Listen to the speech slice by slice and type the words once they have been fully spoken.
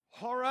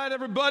right,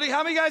 everybody.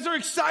 How many guys are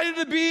excited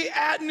to be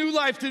at New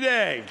Life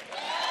today?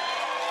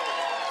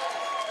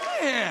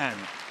 Man.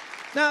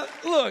 Now,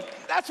 look,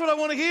 that's what I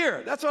want to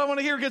hear. That's what I want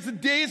to hear because the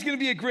day is going to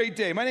be a great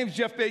day. My name is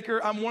Jeff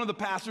Baker. I'm one of the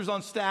pastors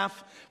on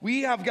staff.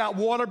 We have got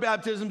water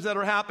baptisms that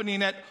are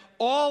happening at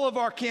all of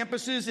our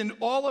campuses and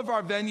all of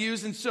our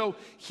venues. And so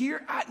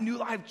here at New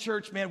Life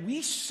Church, man,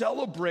 we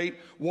celebrate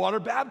water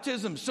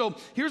baptism. So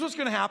here's what's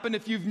going to happen.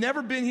 If you've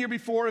never been here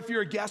before, if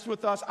you're a guest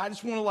with us, I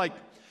just want to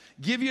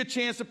give you a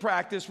chance to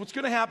practice. What's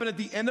going to happen at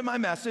the end of my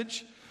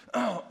message,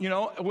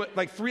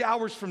 like 3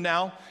 hours from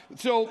now.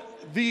 So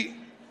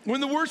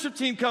when the worship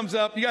team comes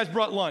up, you guys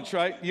brought lunch,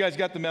 right? You guys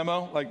got the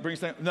memo? Bring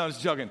something? No,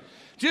 just joking.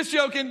 Just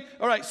joking.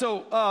 All right,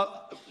 so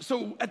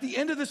at the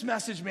end of this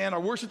message, man,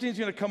 our worship team is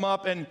going to come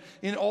up, and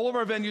in all of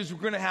our venues, we're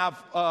going to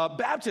have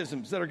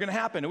baptisms that are going to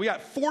happen. And we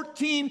got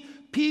 14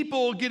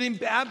 people getting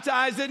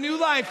baptized at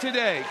New Life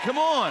today. Come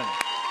on.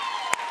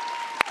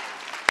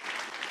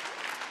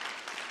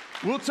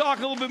 We'll talk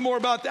a little bit more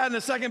about that in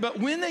a second, but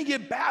when they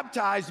get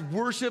baptized,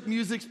 worship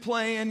music's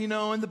playing,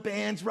 and the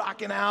band's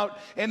rocking out,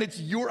 and it's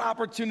your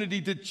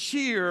opportunity to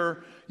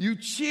cheer. You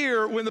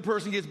cheer when the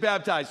person gets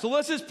baptized. So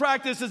let's just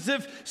practice as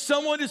if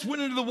someone just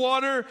went into the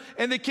water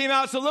and they came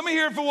out. So let me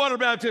hear it for water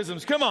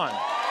baptisms. Come on.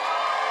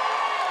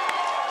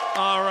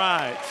 All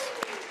right.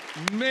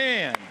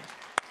 Man.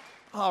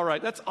 All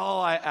right, that's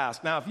all I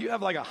ask. Now, if you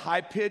have a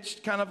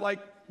high-pitched kind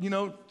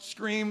of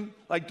scream,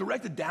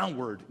 direct it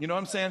downward. You know what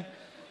I'm saying?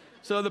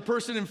 So the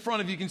person in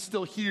front of you can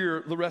still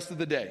hear the rest of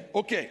the day.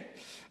 Okay.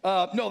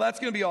 No, that's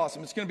going to be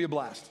awesome. It's going to be a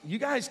blast. You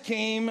guys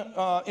came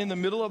in the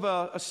middle of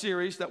a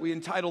series that we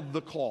entitled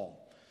The Call.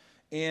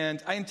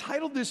 And I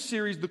entitled this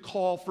series The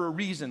Call for a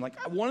reason.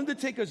 I wanted to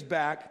take us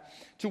back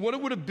to what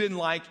it would have been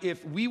like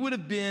if we would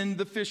have been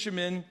the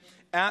fishermen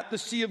at the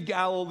Sea of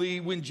Galilee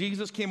when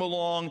Jesus came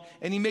along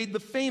and he made the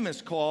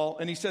famous call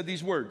and he said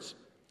these words,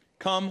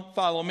 "Come,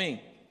 follow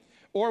me."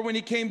 Or when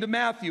he came to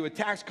Matthew, a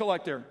tax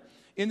collector,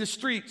 in the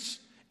streets,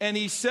 and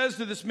he says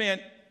to this man,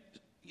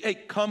 "Hey,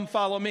 come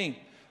follow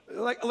me."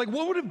 It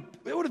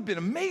would have been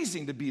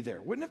amazing to be there,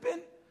 wouldn't it have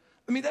been?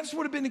 I mean, that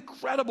would have been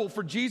incredible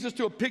for Jesus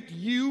to have picked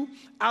you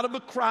out of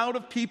a crowd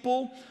of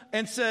people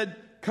and said,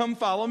 "Come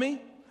follow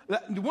me."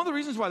 One of the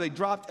reasons why they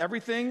dropped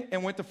everything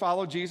and went to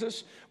follow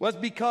Jesus was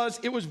because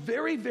it was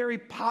very, very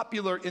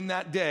popular in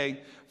that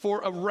day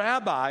for a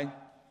rabbi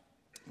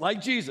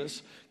like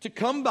Jesus to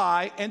come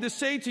by and to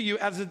say to you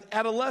as an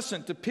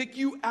adolescent, to pick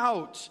you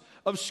out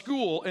of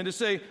school and to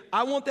say,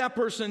 "I want that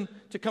person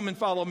to come and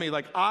follow me.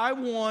 I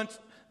want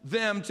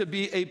them to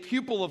be a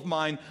pupil of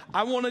mine.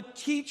 I want to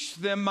teach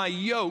them my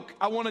yoke.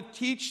 I want to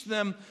teach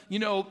them,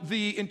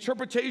 the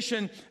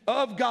interpretation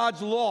of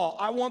God's law.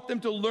 I want them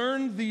to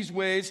learn these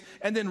ways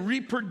and then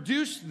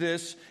reproduce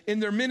this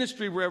in their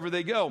ministry wherever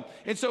they go."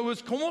 And so it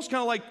was almost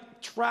kind of like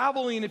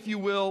traveling, if you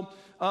will,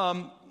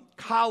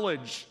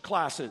 college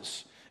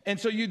classes. And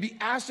so you'd be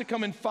asked to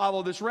come and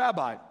follow this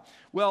rabbi.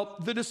 Well,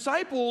 the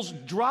disciples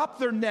dropped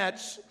their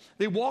nets.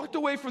 They walked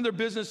away from their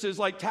businesses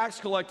like tax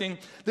collecting.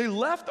 They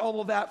left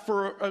all of that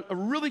for a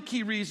really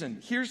key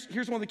reason. Here's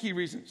one of the key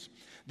reasons.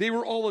 They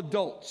were all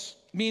adults,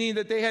 meaning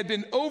that they had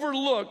been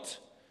overlooked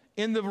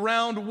in the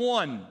round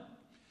one.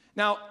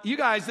 Now, you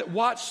guys that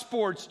watch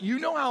sports, you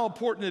know how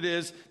important it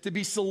is to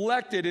be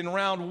selected in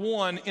round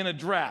one in a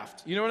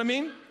draft. You know what I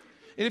mean?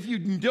 And if you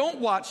don't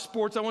watch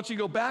sports, I want you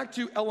to go back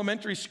to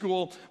elementary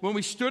school when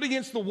we stood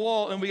against the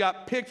wall and we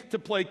got picked to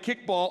play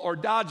kickball or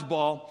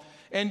dodgeball.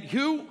 And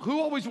who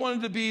always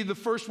wanted to be the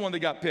first one that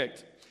got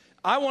picked?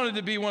 I wanted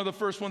to be one of the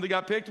first ones that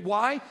got picked.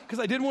 Why? Because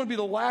I didn't want to be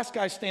the last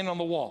guy standing on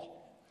the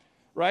wall.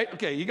 Right?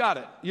 Okay, you got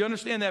it. You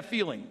understand that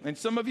feeling. And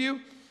some of you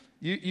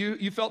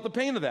felt the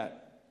pain of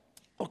that.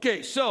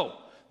 Okay, so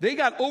they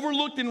got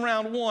overlooked in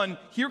round one.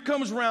 Here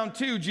comes round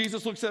two.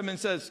 Jesus looks at them and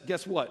says,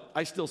 "Guess what?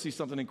 I still see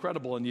something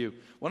incredible in you.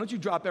 Why don't you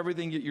drop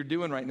everything that you're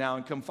doing right now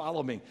and come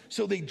follow me?"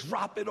 So they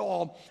drop it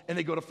all and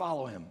they go to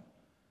follow him.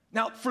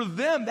 Now, for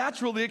them,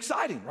 that's really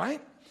exciting, right?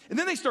 And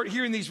then they start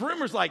hearing these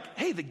rumors like,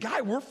 "Hey, the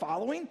guy we're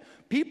following,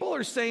 people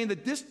are saying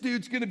that this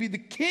dude's going to be the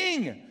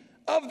king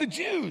of the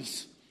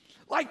Jews."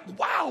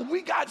 Wow,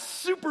 we got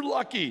super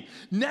lucky.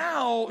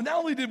 Now, not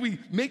only did we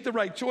make the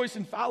right choice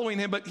in following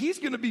him, but he's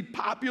going to be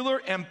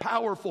popular and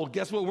powerful.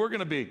 Guess what we're going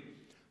to be?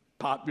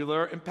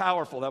 Popular and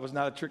powerful. That was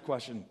not a trick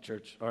question,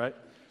 church, all right?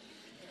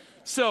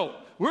 So,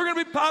 we're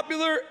going to be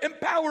popular and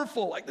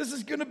powerful. This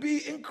is going to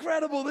be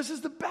incredible. This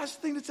is the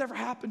best thing that's ever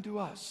happened to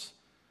us.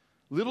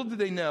 Little did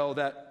they know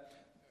that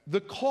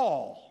the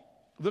call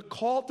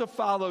to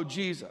follow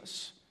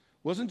Jesus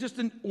wasn't just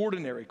an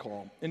ordinary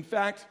call. In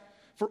fact,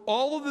 for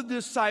all of the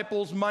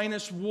disciples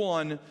minus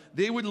one,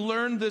 they would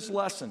learn this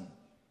lesson.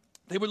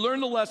 They would learn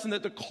the lesson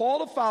that the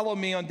call to follow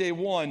me on day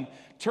one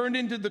turned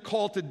into the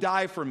call to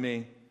die for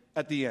me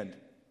at the end.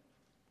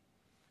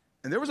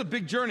 And there was a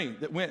big journey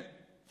that went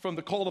from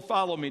the call to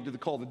follow me to the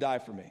call to die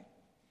for me.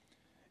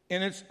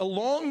 And it's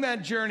along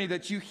that journey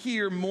that you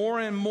hear more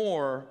and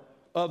more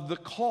of the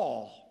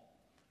call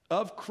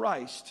of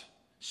Christ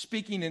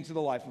speaking into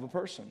the life of a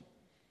person. And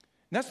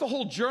that's the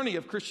whole journey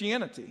of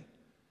Christianity,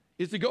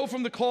 is to go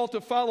from the call to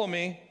follow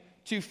me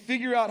to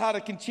figure out how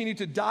to continue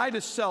to die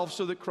to self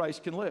so that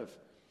Christ can live.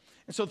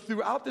 And so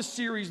throughout the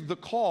series, The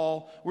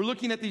Call, we're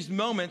looking at these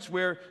moments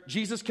where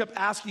Jesus kept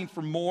asking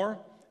for more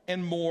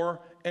and more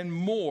and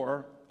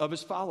more of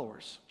his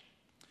followers.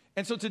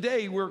 And so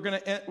today we're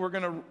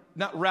gonna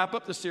not wrap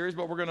up the series,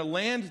 but we're gonna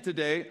land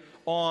today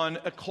on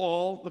the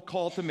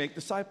call to make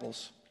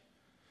disciples.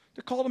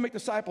 The call to make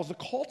disciples, the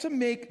call to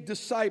make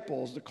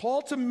disciples, the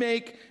call to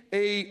make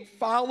a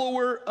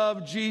follower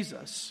of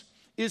Jesus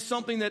is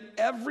something that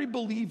every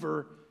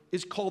believer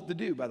is called to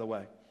do, by the way.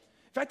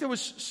 In fact, there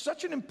was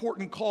such an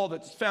important call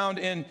that's found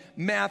in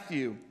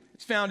Matthew,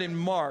 it's found in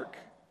Mark,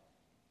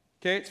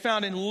 okay, it's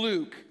found in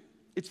Luke,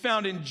 it's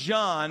found in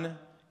John,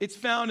 it's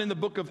found in the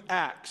book of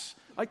Acts.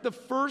 Like the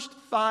first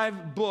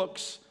 5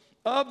 books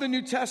of the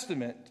New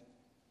Testament,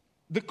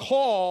 the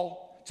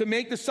call to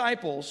make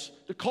disciples,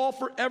 the call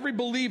for every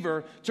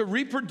believer to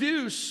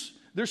reproduce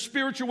their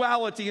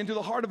spirituality into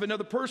the heart of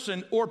another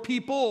person or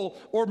people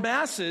or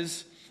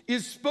masses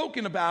is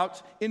spoken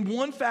about in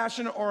one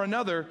fashion or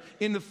another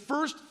in the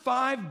first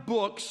 5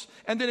 books,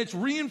 and then it's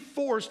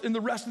reinforced in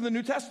the rest of the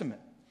New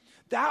Testament.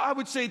 That, I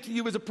would say to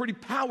you, is a pretty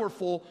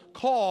powerful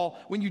call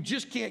when you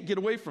just can't get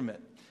away from it.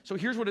 So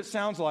here's what it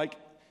sounds like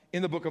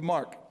in the book of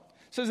Mark.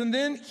 It says, and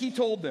then he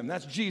told them,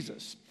 that's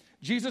Jesus.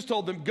 Jesus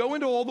told them, go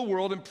into all the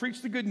world and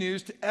preach the good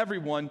news to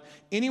everyone.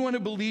 Anyone who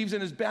believes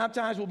and is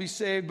baptized will be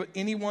saved, but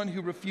anyone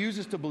who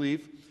refuses to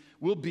believe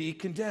will be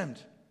condemned.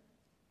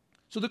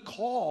 So the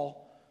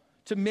call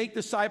to make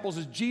disciples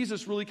is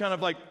Jesus really kind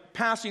of like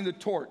passing the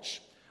torch,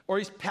 or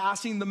he's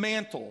passing the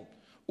mantle,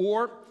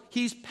 or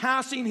he's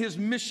passing his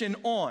mission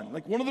on.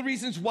 Like one of the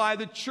reasons why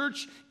the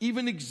church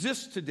even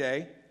exists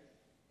today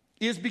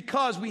is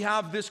because we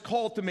have this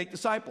call to make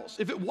disciples.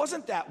 If it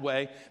wasn't that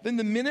way, then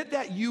the minute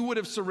that you would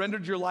have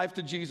surrendered your life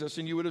to Jesus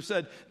and you would have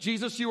said,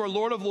 Jesus, you are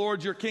Lord of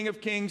Lords, you're King of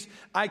Kings,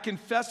 I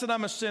confess that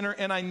I'm a sinner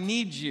and I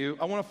need you,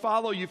 I want to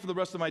follow you for the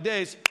rest of my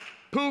days,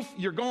 poof,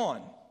 you're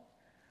gone.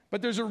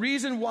 But there's a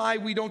reason why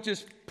we don't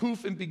just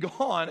poof and be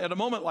gone at a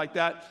moment like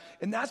that,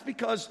 and that's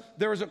because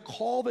there is a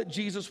call that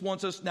Jesus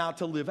wants us now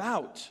to live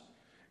out.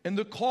 And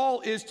the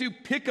call is to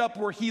pick up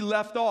where he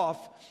left off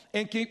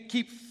and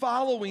keep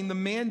following the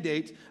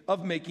mandate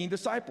of making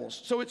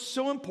disciples. So it's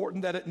so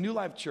important that at New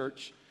Life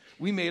Church,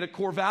 we made a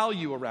core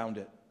value around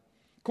it.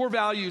 Core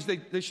values,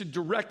 they should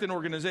direct an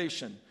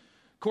organization.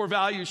 Core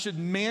values should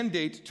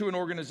mandate to an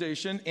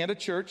organization and a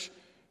church,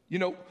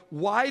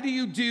 why do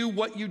you do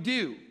what you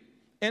do?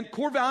 And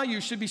core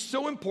values should be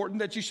so important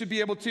that you should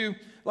be able to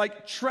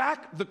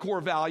track the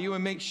core value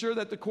and make sure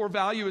that the core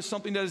value is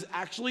something that is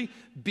actually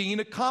being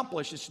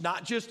accomplished. It's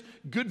not just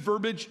good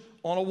verbiage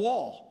on a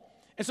wall.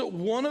 And so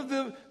one of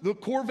the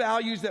core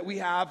values that we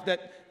have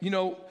that,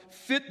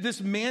 fit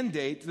this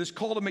mandate, this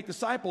call to make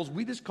disciples,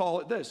 we just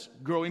call it this: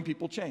 growing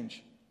people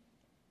change.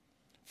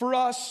 For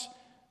us,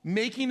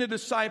 making a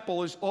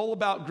disciple is all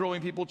about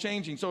growing people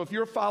changing. So if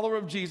you're a follower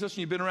of Jesus and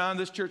you've been around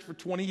this church for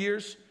 20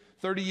 years,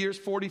 30 years,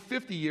 40,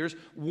 50 years,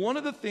 one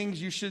of the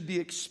things you should be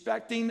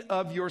expecting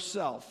of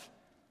yourself,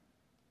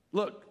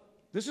 look,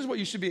 this is what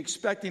you should be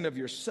expecting of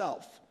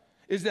yourself,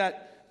 is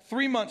that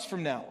 3 months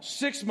from now,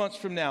 6 months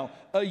from now,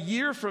 a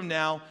year from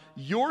now,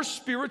 your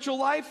spiritual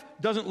life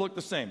doesn't look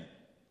the same.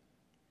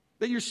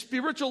 That your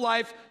spiritual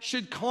life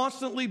should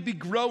constantly be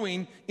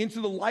growing into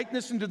the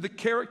likeness, into the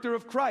character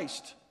of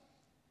Christ.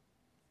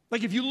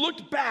 Like if you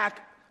looked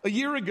back a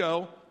year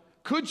ago,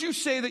 could you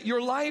say that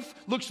your life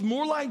looks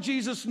more like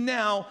Jesus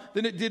now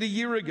than it did a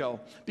year ago?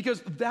 Because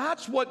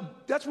that's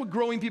what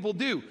growing people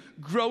do.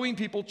 Growing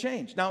people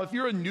change. Now, if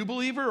you're a new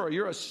believer or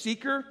you're a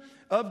seeker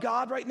of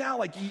God right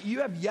now, you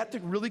have yet to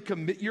really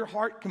commit your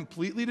heart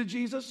completely to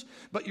Jesus,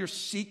 but you're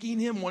seeking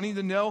him, wanting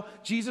to know,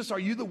 Jesus, are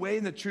you the way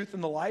and the truth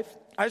and the life?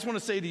 I just want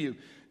to say to you,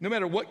 no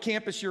matter what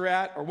campus you're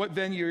at or what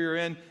venue you're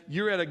in,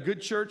 you're at a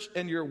good church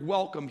and you're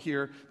welcome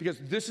here, because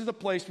this is a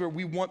place where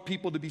we want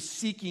people to be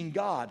seeking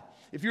God.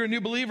 If you're a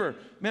new believer,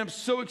 man, I'm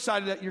so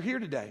excited that you're here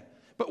today.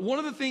 But one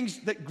of the things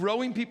that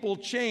growing people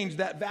change,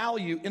 that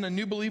value in a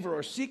new believer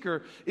or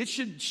seeker, it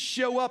should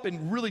show up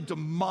in really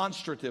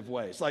demonstrative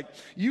ways. Like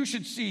you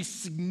should see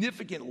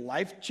significant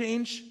life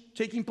change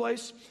taking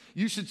place.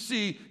 You should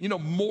see,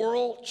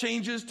 moral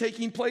changes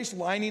taking place,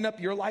 lining up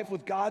your life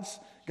with God's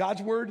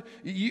word.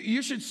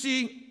 You should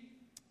see,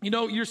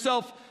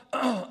 yourself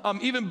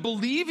even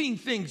believing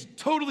things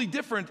totally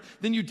different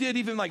than you did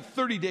even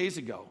 30 days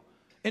ago.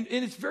 And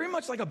it's very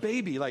much like a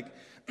baby. Like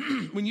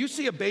when you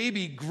see a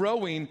baby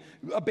growing,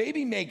 a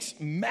baby makes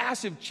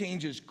massive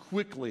changes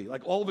quickly.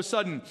 Like all of a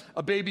sudden,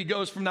 a baby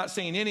goes from not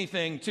saying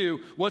anything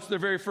to what's their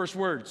very first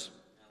words?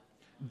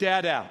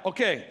 Dada.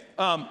 Okay.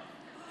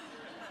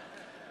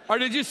 Or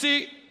did you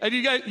see? Have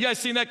you guys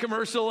seen that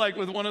commercial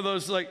with one of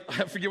those I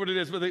forget what it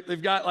is, but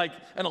they've got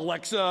an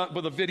Alexa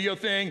with a video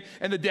thing,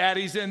 and the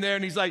daddy's in there,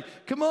 and he's like,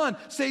 "Come on,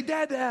 say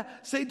dada,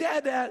 say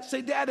dada,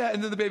 say dada,"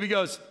 and then the baby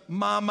goes,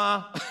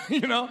 "Mama,"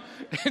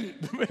 and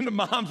the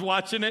mom's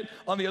watching it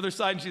on the other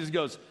side, and she just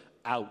goes,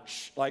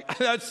 "Ouch!"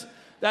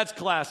 That's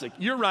classic.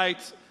 You're right.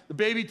 The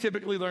baby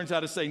typically learns how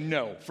to say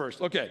no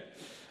first. Okay.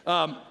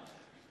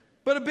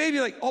 But a baby,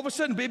 like all of a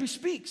sudden, a baby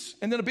speaks,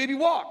 and then a baby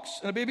walks,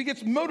 and a baby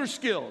gets motor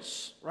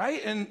skills,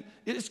 right? And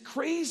it is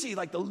crazy,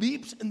 like the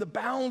leaps and the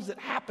bounds that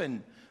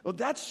happen. Well,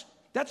 that's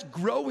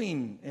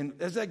growing, and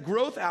as that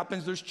growth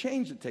happens, there's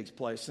change that takes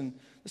place. And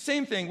the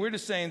same thing, we're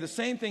just saying the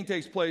same thing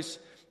takes place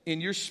in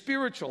your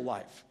spiritual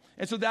life.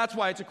 And so that's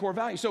why it's a core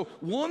value. So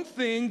one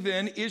thing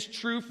then is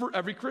true for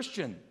every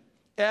Christian.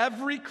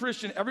 Every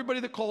Christian, everybody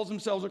that calls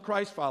themselves a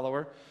Christ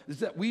follower, is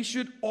that we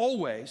should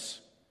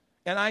always,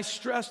 and I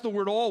stress the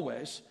word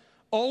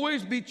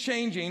always be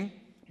changing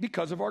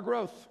because of our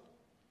growth.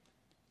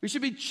 We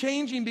should be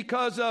changing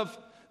because of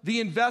the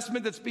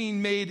investment that's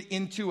being made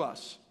into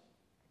us.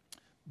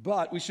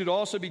 But we should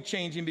also be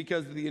changing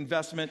because of the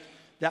investment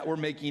that we're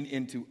making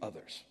into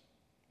others.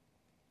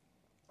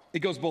 It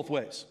goes both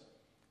ways.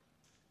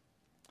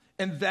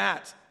 And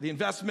that, the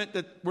investment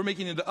that we're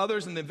making into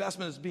others and the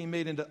investment that's being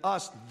made into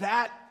us,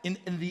 that, in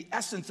the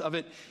essence of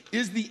it,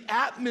 is the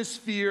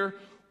atmosphere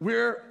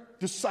where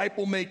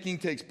disciple making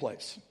takes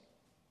place.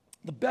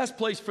 The best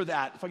place for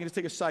that, if I can just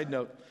take a side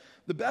note,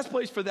 the best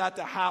place for that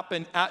to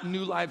happen at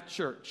New Life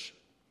Church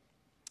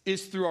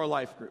is through our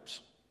life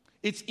groups.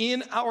 It's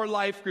in our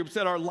life groups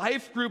that our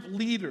life group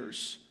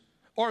leaders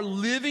are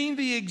living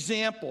the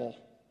example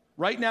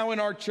right now in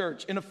our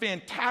church in a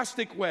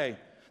fantastic way.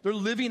 They're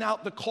living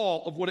out the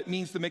call of what it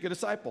means to make a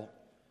disciple.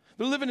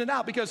 They're living it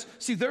out because,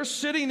 see, they're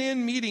sitting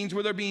in meetings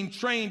where they're being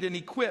trained and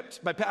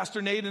equipped by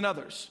Pastor Nate and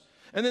others.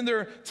 And then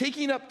they're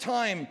taking up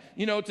time,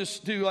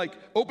 to like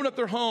open up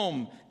their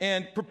home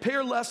and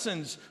prepare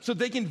lessons so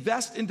they can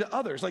invest into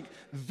others. Like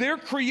they're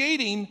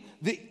creating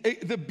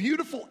the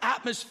beautiful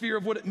atmosphere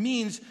of what it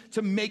means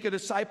to make a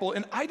disciple.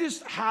 And I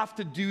just have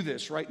to do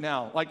this right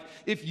now. Like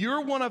if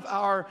you're one of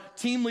our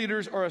team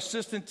leaders or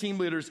assistant team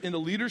leaders in the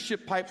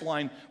leadership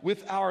pipeline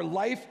with our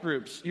life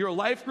groups, you're a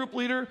life group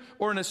leader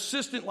or an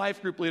assistant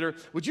life group leader,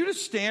 would you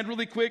just stand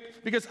really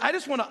quick? Because I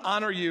just want to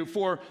honor you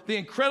for the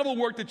incredible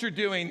work that you're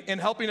doing in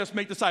helping us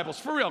make disciples.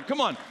 For real,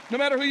 come on. No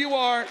matter who you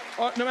are,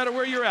 or no matter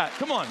where you're at,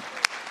 come on.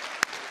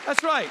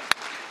 That's right.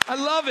 I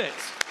love it.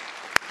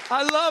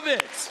 I love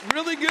it.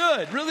 Really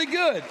good, really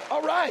good.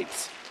 All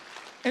right.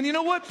 And you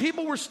know what?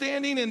 People were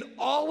standing in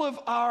all of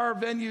our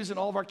venues and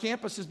all of our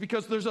campuses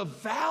because there's a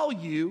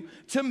value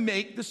to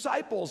make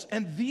disciples.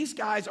 And these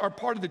guys are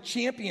part of the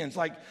champions.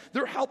 Like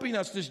they're helping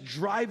us just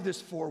drive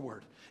this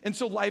forward. And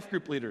so life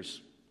group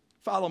leaders,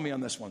 follow me on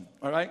this one,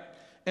 all right?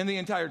 And the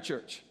entire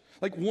church.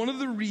 Like one of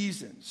the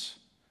reasons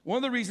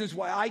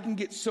why I can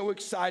get so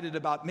excited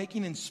about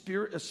making a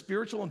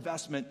spiritual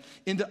investment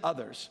into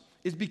others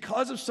is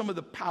because of some of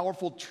the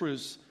powerful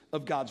truths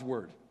of God's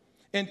word.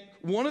 And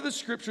one of the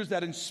scriptures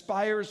that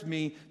inspires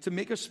me to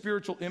make a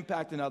spiritual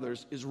impact in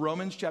others is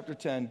Romans chapter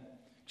 10.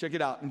 Check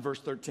it out in verse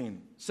 13.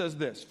 It says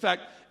this. In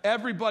fact,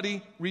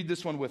 everybody read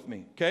this one with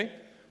me, okay?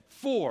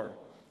 For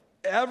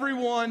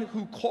everyone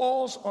who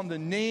calls on the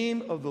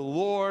name of the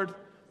Lord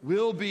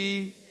will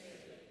be.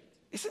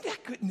 Isn't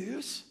that good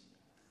news?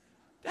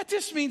 That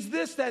just means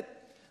this,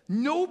 that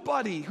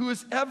nobody who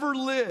has ever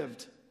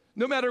lived,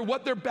 no matter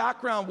what their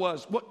background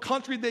was, what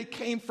country they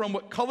came from,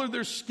 what color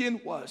their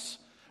skin was,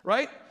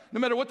 right? No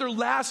matter what their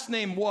last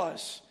name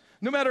was,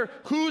 no matter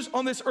who's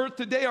on this earth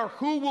today or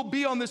who will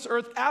be on this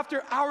earth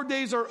after our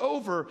days are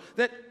over,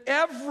 that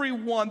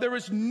everyone, there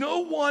is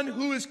no one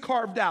who is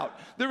carved out.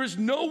 There is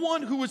no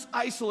one who is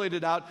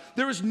isolated out.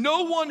 There is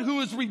no one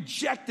who is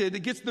rejected.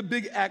 It gets the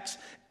big X.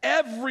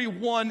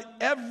 Everyone,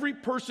 every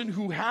person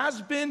who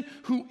has been,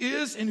 who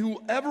is, and who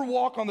will ever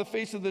walk on the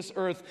face of this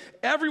earth,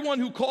 everyone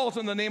who calls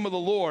on the name of the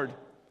Lord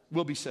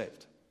will be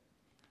saved.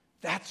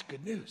 That's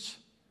good news.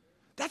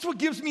 That's what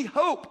gives me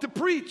hope to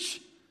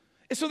preach.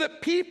 And so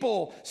that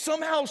people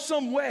somehow,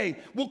 some way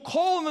will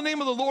call on the name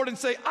of the Lord and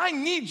say, I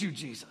need you,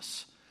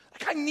 Jesus.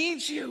 Like I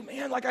need you,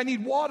 man, like I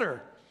need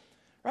water.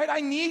 Right?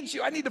 I need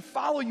you. I need to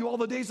follow you all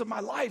the days of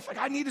my life. Like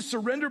I need to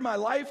surrender my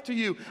life to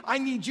you. I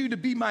need you to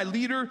be my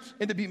leader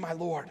and to be my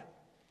Lord.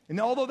 And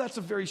although that's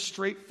a very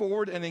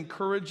straightforward and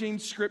encouraging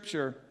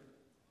scripture,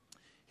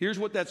 here's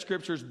what that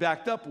scripture is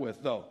backed up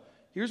with, though.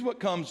 Here's what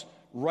comes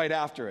right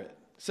after it.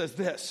 It says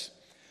this,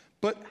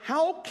 but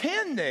how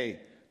can they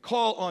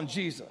call on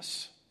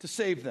Jesus to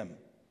save them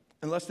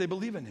unless they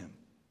believe in him?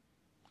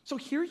 So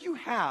here you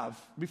have,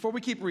 before we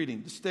keep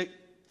reading, just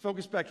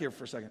focus back here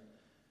for a second.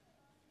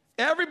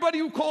 Everybody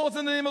who calls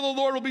in the name of the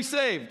Lord will be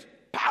saved.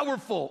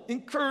 Powerful,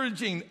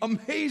 encouraging,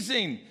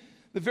 amazing.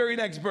 The very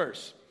next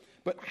verse.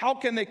 But how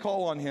can they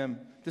call on him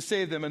to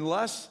save them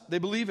unless they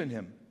believe in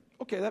him?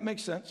 Okay, that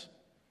makes sense.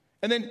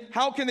 And then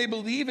how can they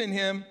believe in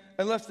him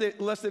unless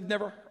they've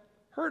never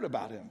heard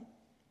about him?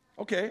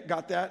 Okay,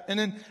 got that. And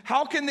then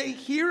how can they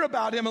hear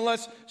about him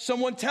unless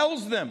someone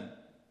tells them?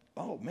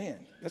 Oh man,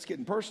 that's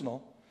getting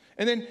personal.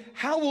 And then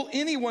how will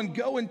anyone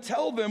go and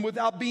tell them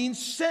without being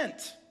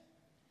sent?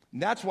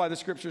 And that's why the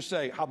scriptures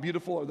say, how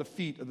beautiful are the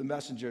feet of the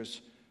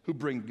messengers who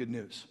bring good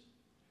news.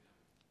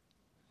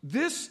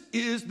 This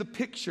is the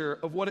picture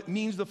of what it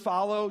means to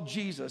follow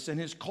Jesus and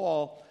his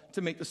call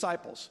to make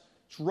disciples.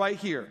 It's right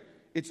here.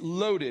 It's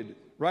loaded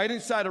right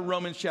inside of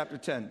Romans chapter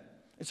 10.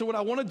 And so what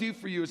I want to do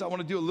for you is I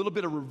want to do a little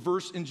bit of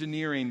reverse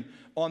engineering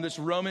on this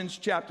Romans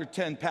chapter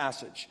 10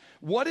 passage.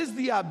 What is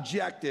the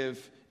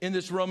objective in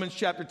this Romans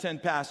chapter 10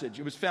 passage?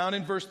 It was found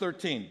in verse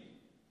 13.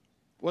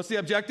 What's the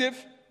objective?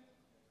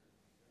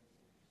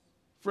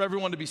 For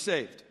everyone to be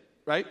saved,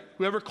 right?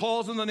 Whoever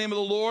calls on the name of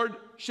the Lord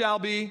shall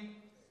be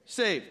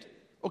saved.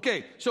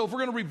 Okay, so if we're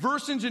going to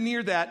reverse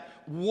engineer that,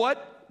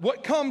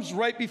 what comes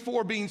right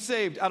before being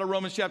saved out of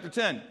Romans chapter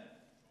 10?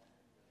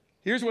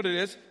 Here's what it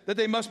is, that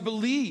they must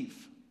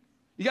believe.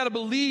 You got to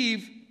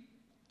believe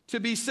to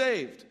be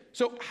saved.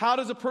 So how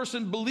does a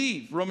person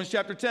believe? Romans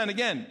chapter 10,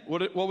 again,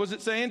 what was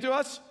it saying to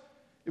us?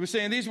 It was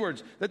saying these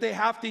words, that they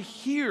have to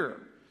hear.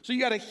 So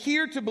you got to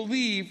hear to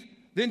believe,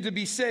 then to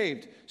be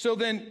saved. So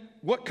then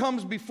what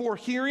comes before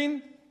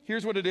hearing?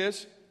 Here's what it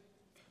is.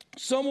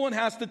 Someone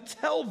has to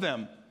tell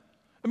them.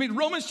 I mean,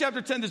 Romans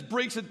chapter 10 just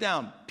breaks it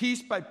down,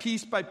 piece by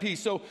piece by piece.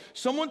 So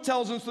someone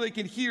tells them so they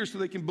can hear, so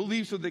they can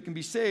believe, so they can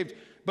be saved.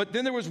 But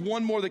then there was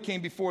one more that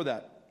came before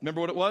that.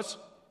 Remember what it was?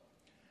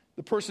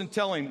 The person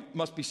telling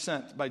must be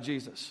sent by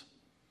Jesus.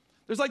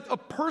 There's like a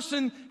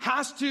person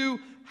has to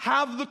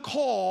have the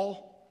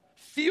call,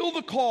 feel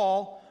the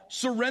call,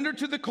 surrender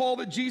to the call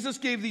that Jesus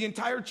gave the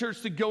entire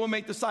church to go and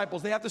make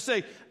disciples. They have to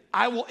say,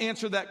 I will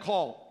answer that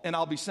call and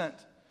I'll be sent.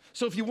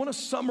 So if you want to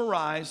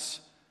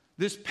summarize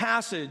this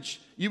passage,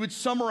 you would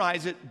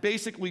summarize it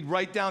basically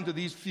right down to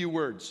these few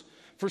words.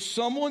 For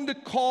someone to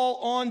call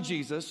on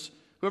Jesus,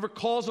 whoever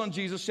calls on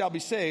Jesus shall be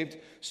saved,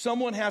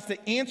 someone has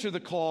to answer the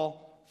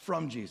call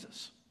from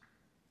Jesus.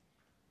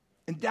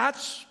 And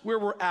that's where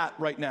we're at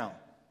right now.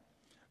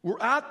 We're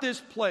at this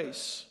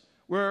place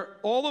where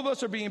all of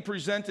us are being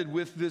presented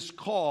with this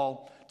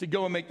call to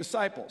go and make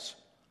disciples.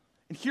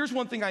 And here's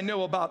one thing I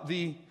know about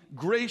the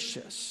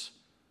gracious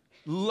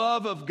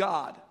love of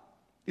God,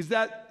 is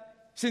that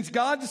since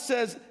God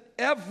says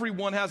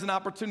everyone has an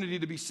opportunity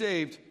to be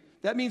saved,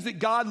 that means that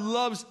God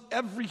loves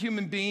every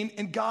human being,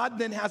 and God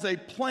then has a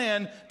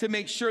plan to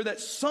make sure that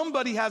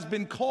somebody has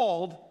been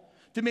called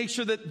to make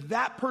sure that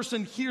that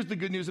person hears the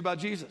good news about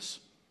Jesus.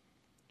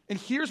 And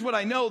here's what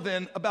I know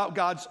then about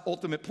God's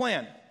ultimate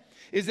plan,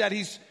 is that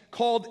he's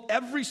called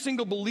every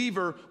single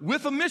believer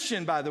with a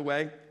mission, by the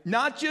way,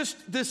 not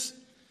just this,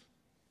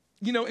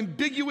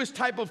 ambiguous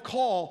type of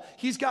call.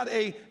 He's got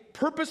a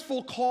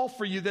purposeful call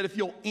for you that if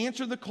you'll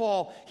answer the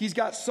call, he's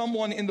got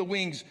someone in the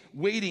wings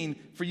waiting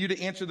for you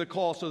to answer the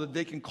call so that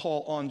they can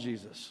call on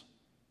Jesus.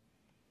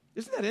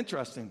 Isn't that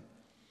interesting?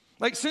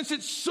 Like, since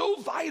it's so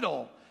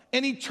vital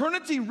and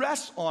eternity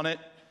rests on it,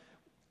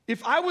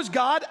 if I was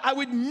God, I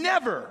would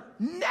never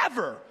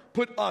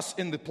put us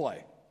in the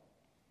play,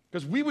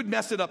 because we would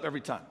mess it up every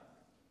time.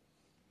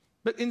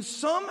 But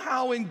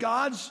somehow in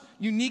God's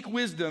unique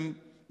wisdom,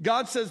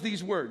 God says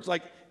these words,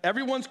 like,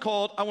 everyone's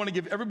called, I want to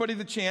give everybody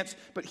the chance,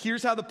 but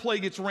here's how the play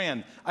gets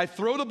ran. I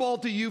throw the ball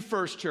to you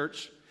first,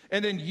 church,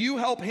 and then you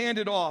help hand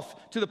it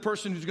off to the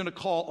person who's going to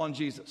call on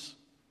Jesus.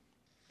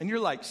 And you're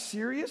like,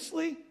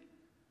 seriously?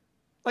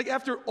 Like,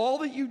 after all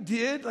that you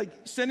did, like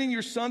sending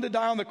your son to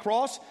die on the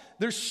cross,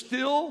 there's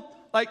still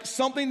like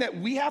something that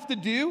we have to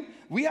do?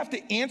 We have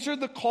to answer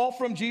the call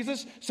from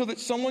Jesus so that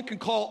someone can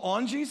call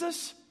on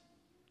Jesus?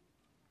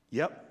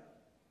 Yep.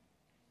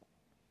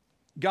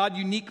 God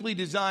uniquely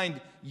designed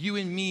you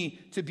and me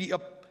to be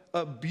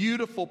a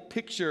beautiful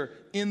picture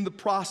in the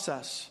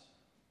process.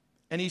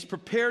 And he's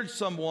prepared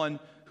someone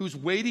who's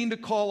waiting to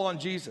call on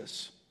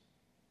Jesus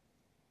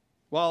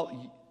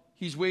while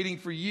he's waiting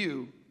for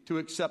you to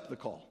accept the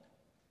call.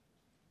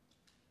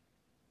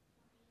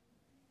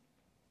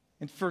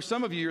 And for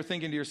some of you, you're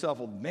thinking to yourself,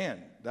 well,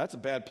 man, that's a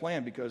bad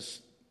plan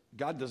because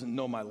God doesn't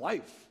know my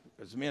life.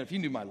 Because, man, if he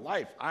knew my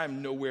life,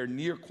 I'm nowhere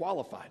near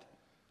qualified.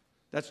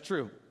 That's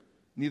true.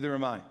 Neither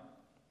am I.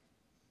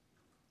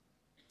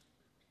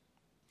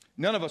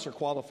 None of us are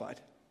qualified.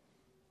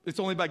 It's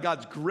only by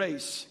God's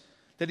grace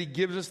that he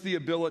gives us the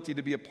ability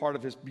to be a part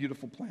of his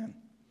beautiful plan.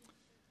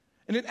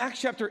 And in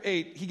Acts chapter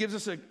 8, he gives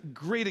us a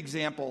great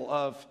example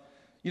of,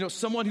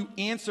 someone who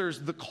answers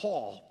the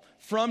call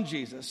from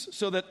Jesus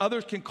so that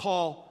others can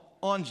call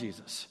on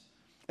Jesus.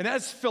 And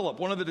that's Philip,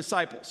 one of the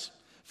disciples.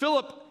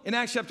 Philip, in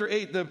Acts chapter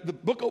 8, the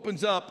book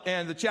opens up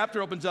and the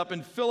chapter opens up,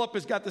 and Philip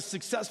has got this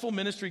successful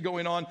ministry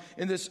going on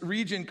in this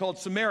region called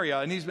Samaria,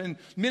 and he's been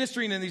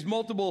ministering in these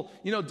multiple,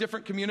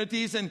 different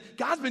communities, and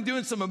God's been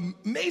doing some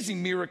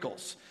amazing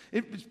miracles.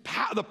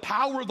 The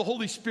power of the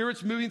Holy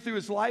Spirit's moving through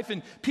his life,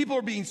 and people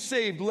are being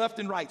saved left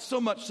and right,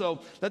 so much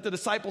so that the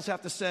disciples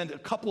have to send a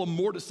couple of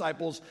more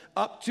disciples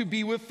up to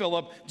be with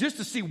Philip just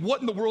to see what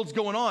in the world's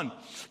going on.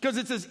 Because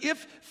it's as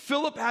if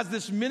Philip has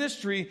this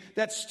ministry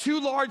that's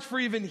too large for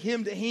even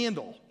him to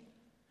handle.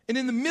 And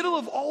in the middle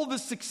of all of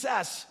this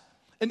success,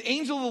 an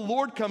angel of the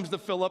Lord comes to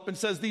Philip and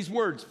says these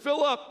words,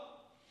 Philip,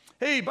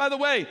 hey, by the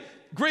way,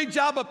 great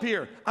job up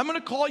here. I'm going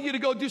to call you to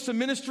go do some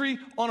ministry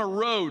on a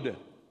road.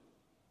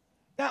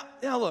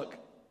 Now look,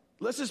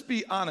 let's just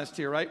be honest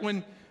here, right?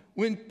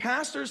 When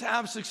pastors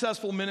have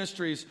successful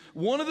ministries,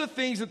 one of the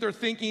things that they're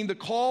thinking the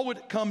call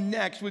would come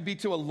next would be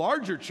to a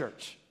larger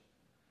church,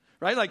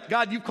 right? Like,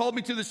 God, you've called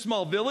me to this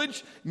small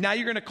village. Now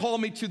you're going to call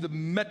me to the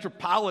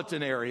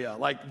metropolitan area.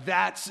 Like,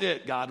 that's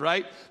it, God,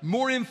 right?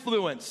 More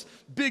influence,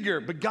 bigger.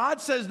 But God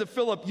says to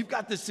Philip, you've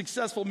got this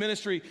successful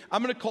ministry.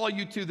 I'm going to call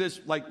you to this,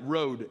 like,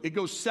 road. It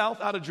goes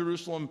south out of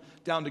Jerusalem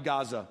down to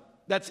Gaza.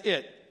 That's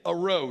it, a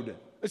road.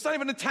 It's not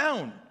even a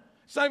town.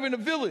 It's not even a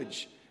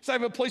village. It's not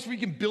even a place where you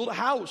can build a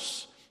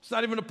house. It's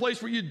not even a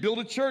place where you'd build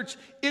a church.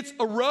 It's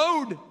a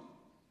road.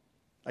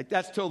 Like,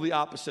 that's totally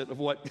opposite of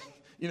what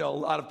a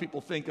lot of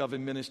people think of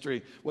in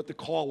ministry, what the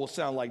call will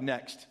sound like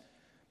next.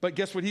 But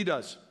guess what he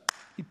does?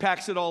 He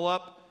packs it all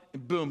up,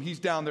 and boom, he's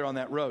down there on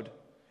that road.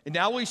 And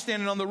now while he's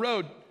standing on the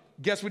road,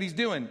 guess what he's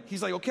doing?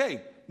 He's like,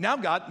 okay, now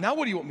God, now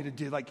what do you want me to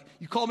do? Like,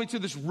 you called me to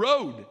this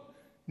road.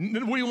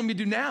 What do you want me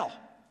to do now?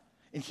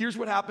 And here's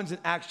what happens in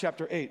Acts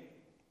chapter 8.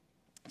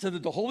 It said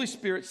that the Holy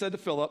Spirit said to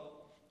Philip,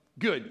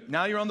 good,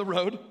 now you're on the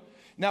road.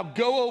 Now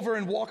go over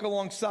and walk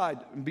alongside,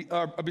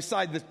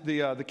 beside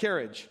the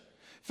carriage.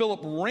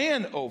 Philip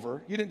ran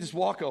over. He didn't just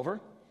walk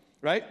over,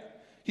 right?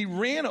 He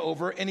ran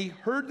over and he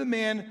heard the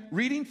man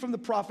reading from the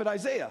prophet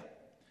Isaiah.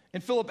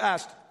 And Philip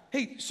asked,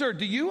 hey, sir,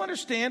 do you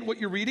understand what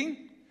you're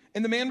reading?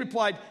 And the man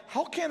replied,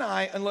 how can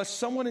I unless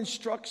someone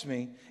instructs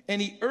me?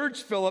 And he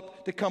urged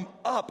Philip to come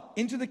up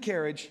into the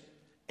carriage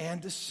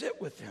and to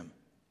sit with him.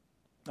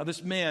 Now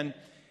this man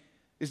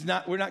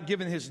we're not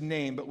given his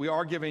name, but we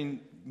are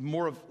giving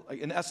more of,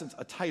 in essence,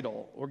 a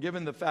title. We're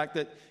given the fact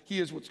that he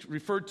is what's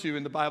referred to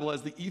in the Bible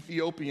as the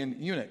Ethiopian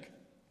eunuch.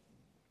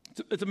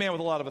 It's a man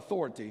with a lot of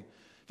authority.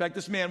 In fact,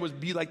 this man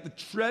would be like the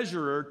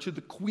treasurer to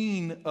the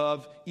queen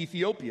of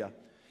Ethiopia.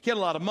 He had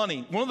a lot of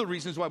money. One of the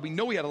reasons why we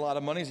know he had a lot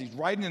of money is he's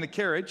riding in a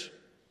carriage.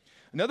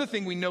 Another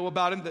thing we know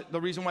about him, the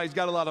reason why he's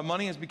got a lot of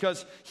money is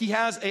because he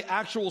has an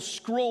actual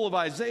scroll of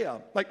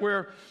Isaiah. Like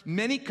where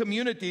many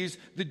communities,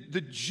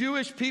 the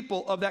Jewish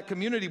people of that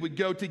community would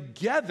go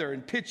together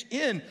and pitch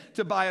in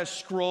to buy a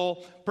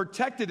scroll,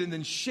 protect it, and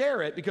then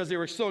share it because they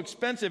were so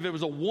expensive. It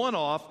was a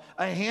one-off,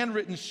 a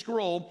handwritten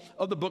scroll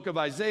of the book of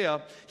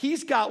Isaiah.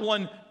 He's got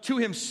one to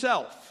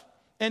himself.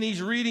 And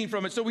he's reading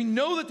from it. So we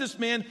know that this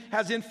man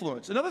has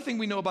influence. Another thing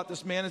we know about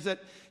this man is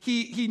that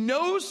he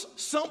knows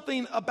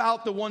something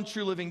about the one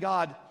true living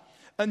God,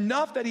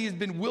 enough that he has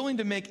been willing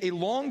to make a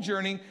long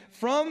journey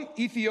from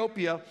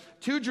Ethiopia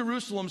to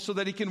Jerusalem so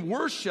that he can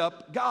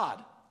worship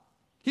God.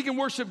 He can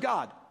worship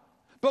God.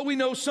 But we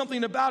know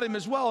something about him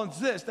as well, and it's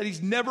this, that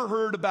he's never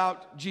heard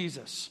about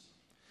Jesus.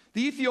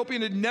 The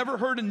Ethiopian had never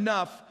heard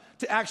enough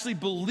to actually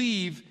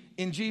believe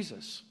in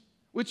Jesus,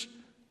 which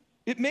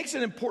it makes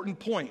an important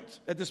point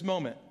at this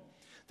moment,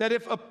 that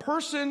if a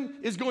person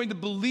is going to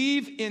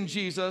believe in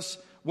Jesus,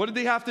 what did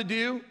they have to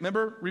do?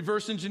 Remember,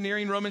 reverse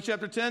engineering Romans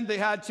chapter 10? They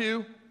had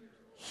to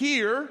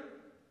hear,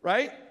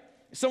 right?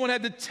 Someone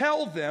had to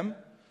tell them.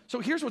 So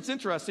here's what's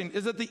interesting,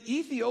 is that the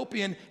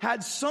Ethiopian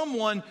had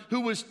someone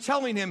who was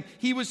telling him.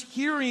 He was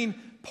hearing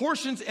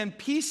portions and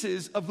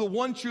pieces of the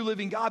one true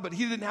living God, but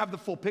he didn't have the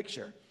full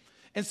picture.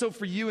 And so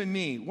for you and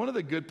me, one of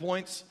the good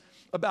points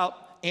about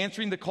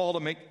answering the call to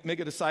make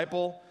a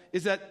disciple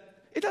is that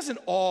it doesn't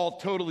all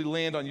totally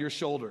land on your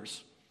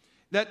shoulders.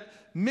 That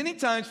many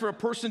times for a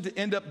person to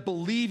end up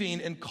believing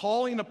and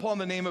calling upon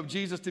the name of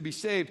Jesus to be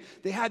saved,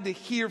 they had to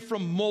hear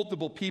from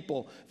multiple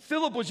people.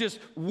 Philip was just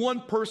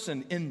one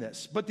person in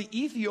this. But the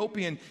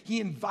Ethiopian,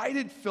 he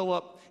invited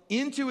Philip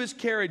into his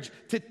carriage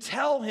to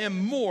tell him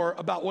more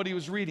about what he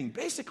was reading.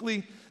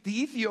 Basically,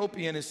 the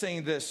Ethiopian is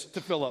saying this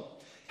to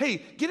Philip.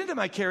 Hey, get into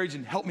my carriage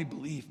and help me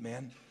believe,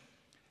 man.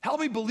 Help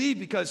me believe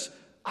because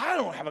I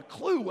don't have a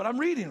clue what I'm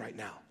reading right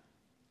now.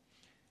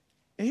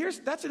 And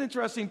that's an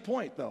interesting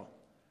point, though,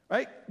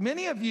 right?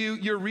 Many of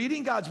you're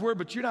reading God's word,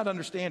 but you're not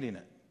understanding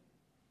it.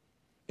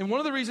 And one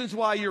of the reasons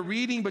why you're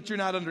reading, but you're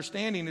not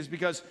understanding is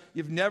because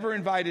you've never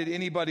invited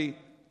anybody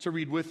to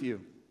read with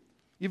you.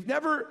 You've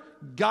never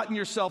gotten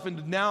yourself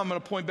into, now I'm going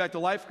to point back to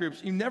life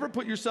groups. You never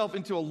put yourself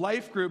into a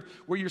life group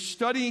where you're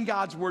studying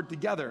God's word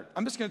together.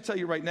 I'm just going to tell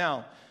you right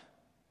now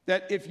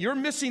that if you're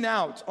missing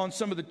out on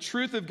some of the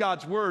truth of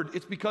God's word,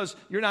 it's because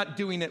you're not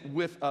doing it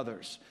with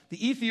others.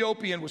 The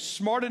Ethiopian was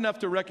smart enough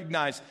to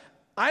recognize,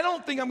 I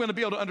don't think I'm going to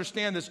be able to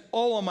understand this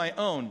all on my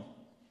own.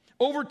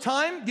 Over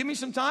time, give me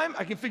some time,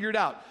 I can figure it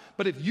out.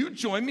 But if you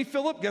join me,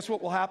 Philip, guess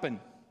what will happen?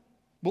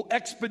 We'll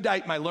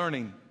expedite my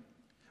learning.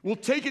 We'll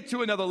take it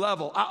to another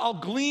level. I'll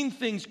glean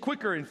things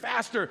quicker and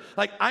faster,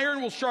 like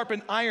iron will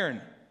sharpen iron.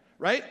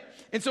 Right?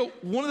 And so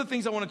one of the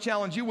things I want to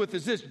challenge you with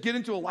is this. Get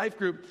into a life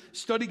group,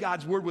 study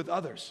God's word with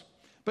others.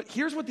 But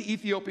here's what the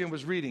Ethiopian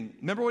was reading.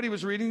 Remember what he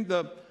was reading?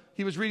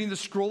 He was reading the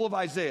scroll of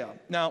Isaiah.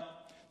 Now,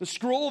 the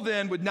scroll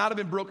then would not have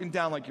been broken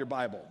down like your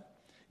Bible.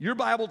 Your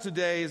Bible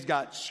today has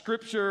got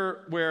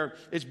scripture where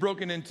it's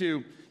broken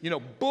into,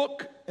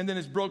 book, and then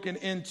it's broken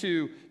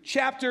into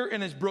chapter,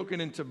 and it's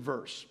broken into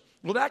verse.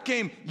 Well, that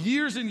came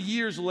years and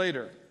years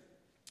later.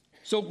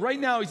 So right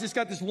now, he's just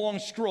got this long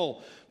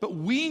scroll. But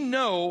we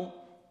know,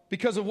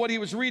 because of what he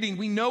was reading,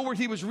 we know where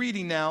he was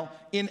reading now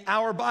in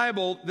our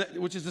Bible,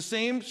 which is the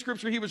same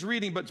scripture he was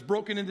reading, but it's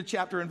broken into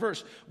chapter and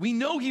verse. We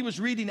know he was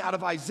reading out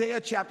of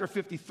Isaiah chapter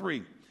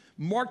 53.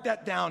 Mark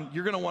that down.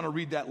 You're going to want to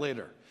read that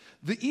later.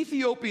 The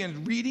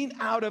Ethiopian reading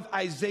out of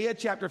Isaiah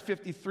chapter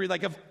 53,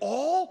 like of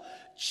all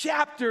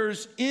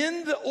chapters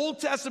in the Old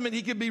Testament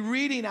he could be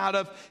reading out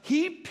of,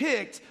 he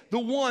picked the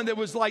one that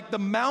was like the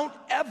Mount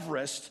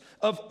Everest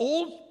of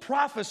old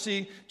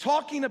prophecy,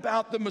 talking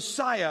about the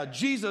Messiah,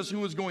 Jesus, who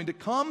was going to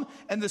come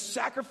and the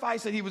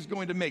sacrifice that he was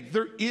going to make.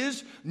 There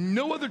is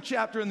no other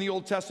chapter in the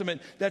Old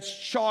Testament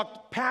that's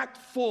packed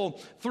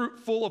full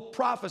of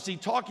prophecy,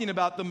 talking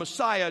about the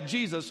Messiah,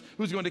 Jesus,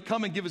 who's going to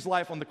come and give his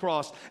life on the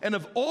cross. And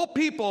of all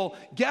people,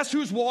 guess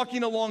who's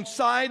walking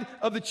alongside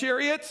of the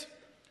chariot?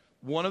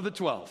 One of the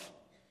 12.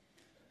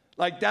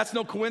 Like, that's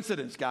no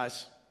coincidence,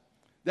 guys.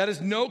 That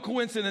is no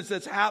coincidence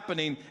that's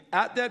happening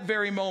at that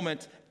very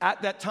moment,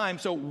 at that time.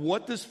 So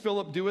what does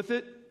Philip do with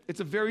it?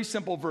 It's a very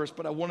simple verse,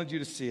 but I wanted you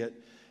to see it.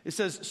 It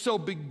says, so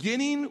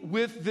beginning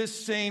with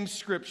this same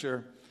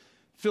scripture,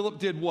 Philip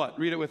did what?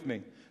 Read it with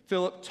me.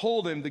 Philip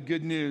told him the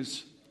good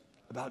news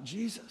about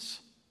Jesus.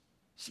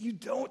 So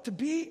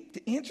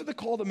to answer the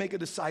call to make a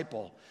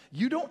disciple,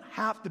 you don't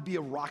have to be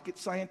a rocket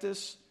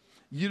scientist.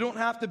 You don't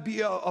have to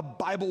be a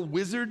Bible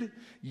wizard.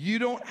 You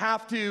don't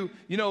have to,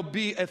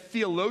 be a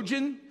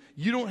theologian.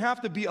 You don't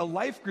have to be a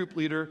life group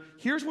leader.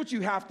 Here's what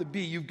you have to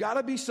be. You've got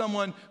to be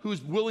someone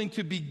who's willing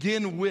to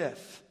begin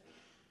with.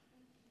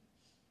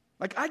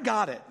 Like, I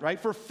got it, right?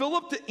 For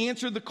Philip to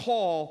answer the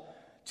call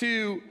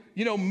to,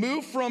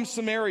 move from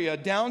Samaria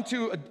down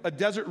to a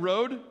desert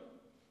road,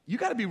 you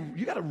got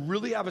to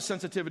really have a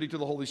sensitivity to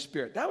the Holy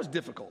Spirit. That was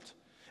difficult.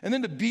 And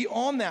then to be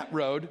on that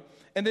road,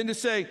 and then to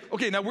say,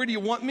 okay, now where do you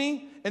want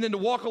me? And then to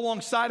walk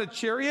alongside a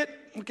chariot,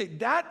 okay,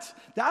 that's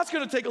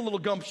going to take a little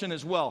gumption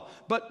as well.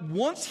 But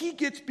once he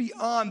gets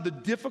beyond the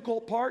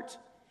difficult part,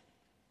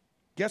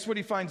 guess what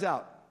he finds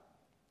out?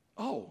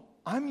 Oh,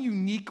 I'm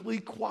uniquely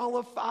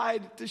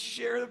qualified to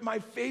share my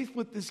faith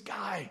with this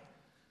guy.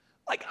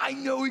 Like, I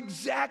know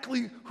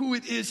exactly who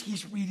it is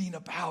he's reading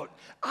about.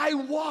 I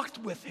walked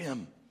with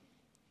him.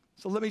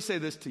 So let me say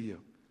this to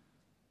you.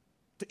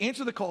 To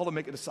answer the call to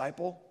make a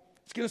disciple,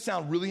 it's going to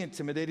sound really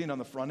intimidating on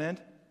the front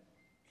end.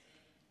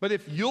 But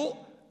if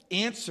you'll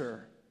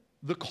answer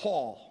the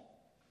call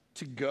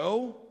to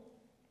go,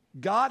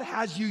 God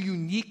has you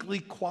uniquely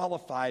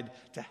qualified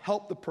to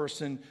help the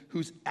person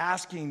who's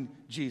asking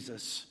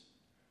Jesus,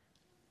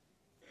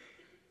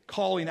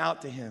 calling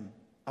out to him,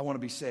 I want to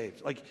be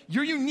saved. Like,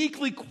 you're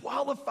uniquely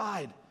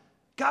qualified.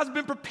 God's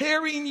been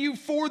preparing you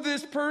for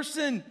this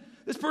person.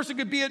 This person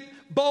could be at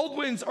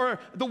Baldwin's or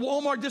the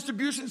Walmart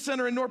distribution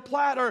center in North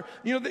Platte, or,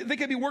 they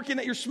could be working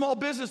at your small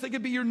business. They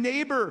could be your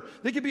neighbor.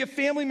 They could be a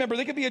family member.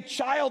 They could be a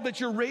child that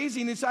you're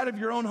raising inside of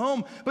your own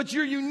home, but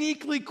you're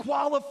uniquely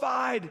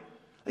qualified.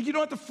 Like, you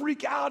don't have to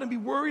freak out and be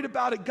worried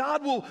about it.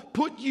 God will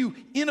put you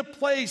in a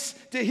place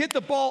to hit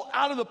the ball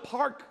out of the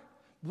park.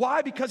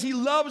 Why? Because he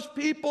loves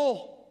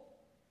people.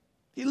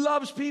 He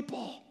loves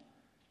people.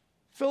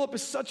 Philip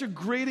is such a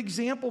great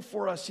example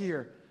for us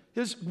here.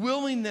 His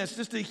willingness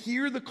just to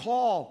hear the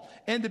call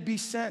and to be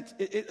sent.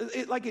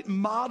 It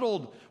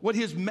modeled what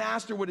his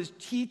master, what his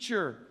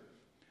teacher,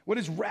 what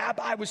his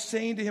rabbi was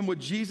saying to him, what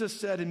Jesus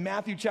said in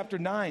Matthew chapter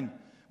 9.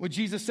 When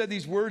Jesus said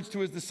these words to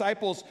his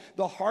disciples,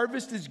 the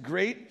harvest is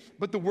great,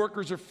 but the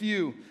workers are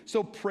few.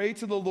 So pray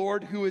to the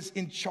Lord who is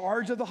in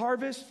charge of the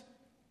harvest.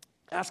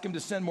 Ask him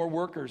to send more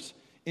workers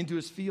into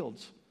his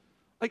fields.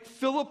 Like,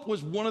 Philip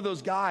was one of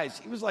those guys.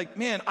 He was like,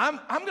 man,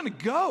 I'm going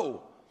to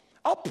go.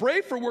 I'll pray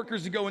for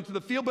workers to go into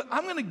the field, but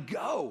I'm going to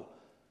go.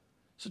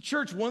 So,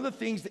 church, one of the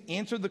things to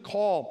answer the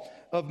call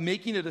of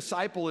making a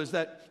disciple is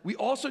that we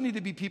also need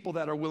to be people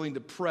that are willing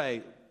to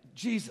pray,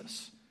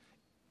 Jesus,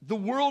 the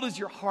world is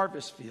your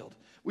harvest field.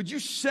 Would you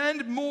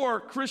send more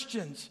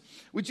Christians?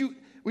 Would you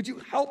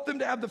help them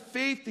to have the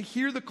faith to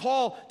hear the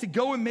call to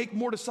go and make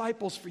more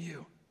disciples for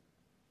you?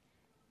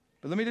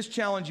 But let me just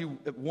challenge you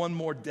at one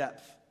more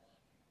depth.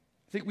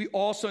 I think we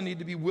also need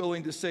to be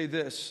willing to say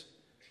this,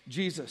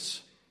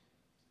 Jesus,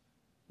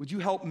 would you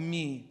help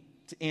me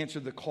to answer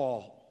the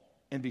call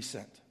and be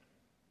sent?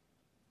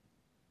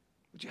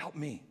 Would you help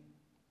me?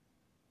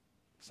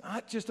 It's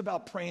not just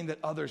about praying that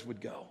others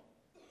would go.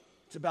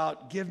 It's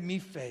about give me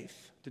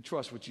faith to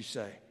trust what you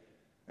say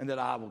and that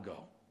I will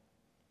go.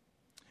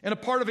 And a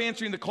part of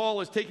answering the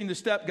call is taking the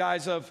step,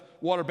 guys, of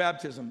water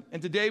baptism.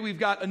 And today we've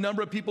got a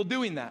number of people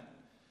doing that.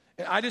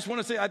 And I just want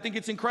to say, I think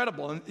it's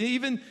incredible. And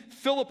even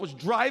Philip was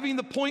driving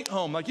the point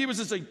home. Like, he was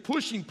just like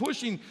pushing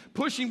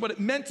what it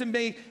meant to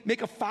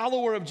make a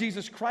follower of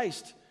Jesus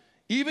Christ.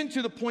 Even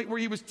to the point where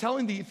he was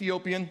telling the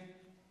Ethiopian,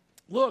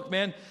 look,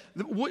 man,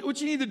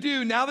 what you need to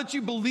do now that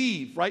you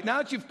believe, right? Now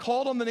that you've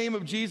called on the name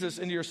of Jesus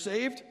and you're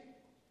saved,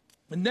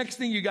 the next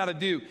thing you got to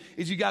do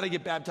is you got to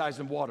get baptized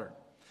in water.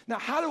 Now,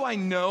 how do I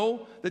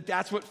know that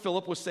that's what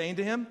Philip was saying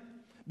to him?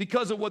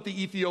 Because of what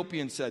the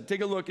Ethiopian said.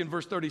 Take a look in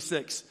verse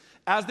 36.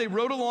 As they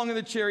rode along in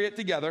the chariot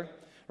together,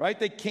 right,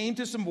 they came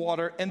to some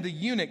water, and the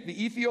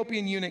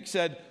Ethiopian eunuch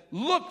said,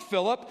 look,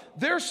 Philip,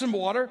 there's some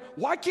water.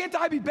 Why can't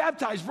I be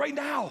baptized right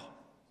now?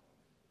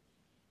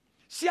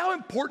 See how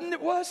important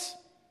it was?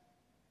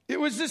 It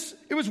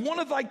was one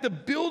of like the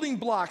building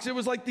blocks. It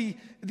was like the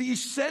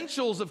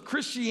essentials of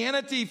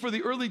Christianity for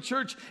the early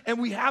church, and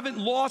we haven't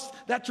lost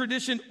that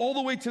tradition all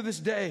the way to this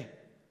day.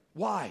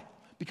 Why?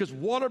 Because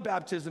water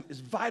baptism is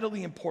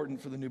vitally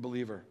important for the new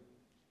believer.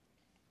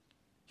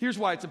 Here's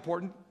why it's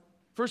important.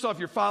 First off,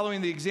 you're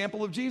following the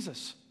example of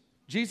Jesus.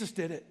 Jesus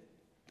did it.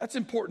 That's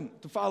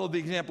important to follow the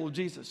example of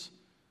Jesus.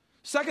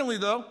 Secondly,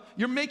 though,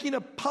 you're making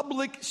a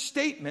public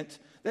statement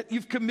that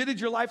you've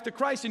committed your life to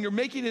Christ, and you're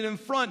making it in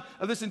front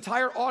of this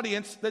entire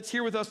audience that's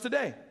here with us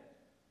today.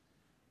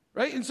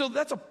 Right? And so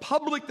that's a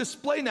public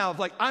display now of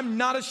like, I'm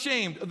not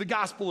ashamed of the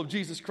gospel of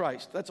Jesus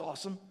Christ. That's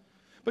awesome.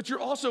 But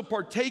you're also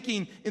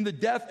partaking in the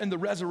death and the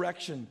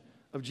resurrection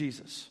of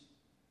Jesus.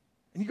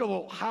 And you go,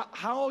 well,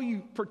 how are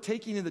you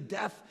partaking in the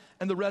death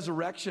and the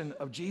resurrection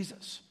of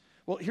Jesus?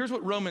 Well, here's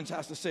what Romans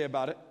has to say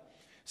about it.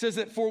 It says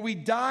that, for we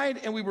died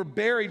and we were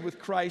buried with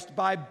Christ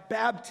by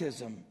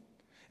baptism.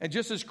 And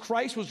just as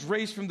Christ was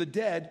raised from the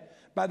dead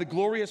by the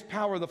glorious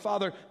power of the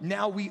Father,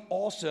 now we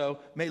also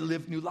may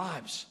live new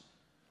lives.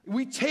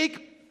 We take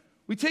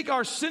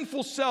our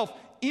sinful self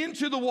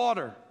into the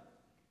water.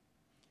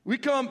 We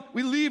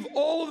leave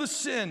all of the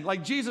sin,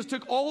 like Jesus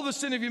took all of the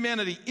sin of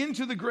humanity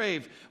into the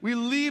grave. We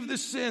leave the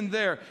sin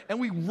there,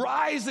 and we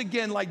rise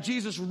again like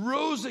Jesus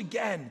rose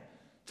again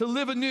to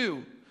live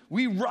anew.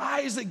 We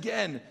rise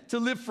again to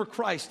live for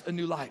Christ a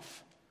new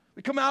life.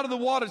 We come out of the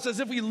water. It's as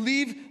if we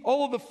leave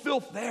all of the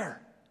filth there.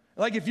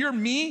 Like if you're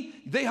me,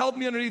 they held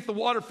me underneath the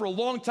water for a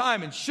long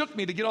time and shook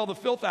me to get all the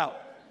filth out.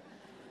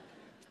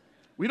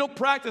 We don't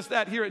practice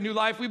that here at New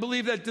Life. We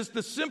believe that just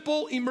the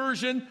simple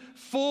immersion,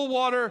 full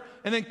water,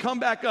 and then come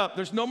back up.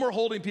 There's no more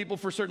holding people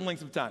for certain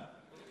lengths of time.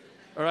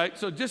 All right?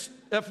 So just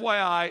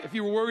FYI, if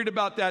you were worried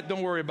about that,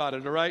 don't worry about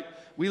it, all right?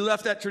 We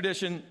left that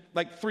tradition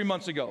like 3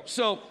 months ago.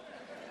 So,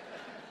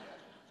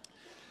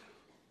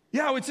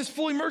 yeah, it's just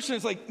full immersion.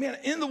 It's like, man,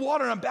 in the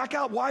water and I'm back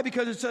out. Why?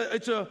 Because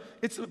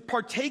it's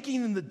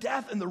partaking in the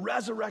death and the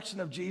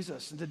resurrection of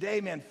Jesus. And today,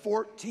 man,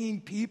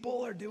 14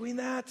 people are doing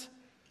that.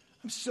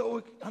 I'm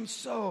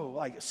so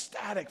like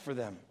ecstatic for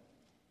them.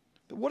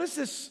 But what is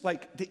this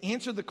like to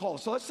answer the call?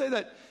 So let's say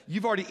that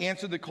you've already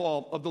answered the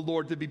call of the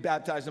Lord to be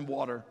baptized in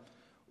water.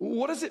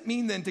 What does it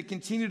mean then to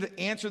continue to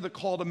answer the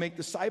call to make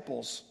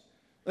disciples?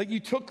 Like you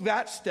took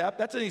that step.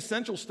 That's an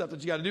essential step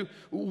that you got to do.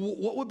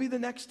 What would be the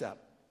next step?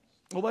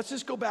 Well, let's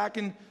just go back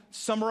and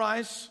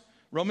summarize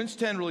Romans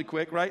 10 really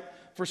quick, right?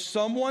 For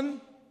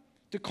someone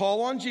to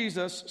call on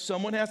Jesus,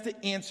 someone has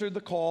to answer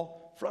the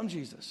call from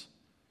Jesus.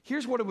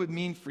 Here's what it would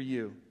mean for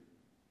you.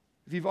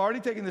 If you've already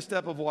taken the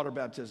step of water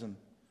baptism,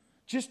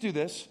 just do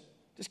this.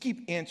 Just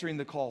keep answering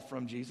the call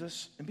from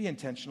Jesus and be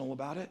intentional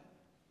about it.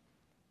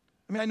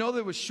 I mean, I know that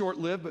it was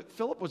short-lived, but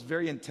Philip was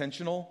very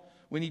intentional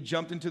when he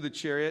jumped into the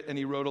chariot and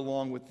he rode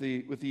along with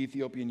the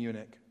Ethiopian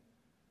eunuch.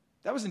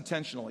 That was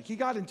intentional. Like he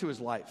got into his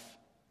life.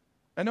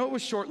 I know it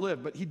was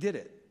short-lived, but he did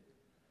it.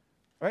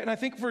 Right? And I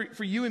think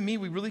for you and me,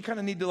 we really kind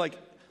of need to like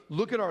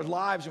look at our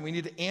lives and we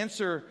need to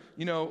answer,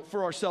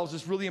 for ourselves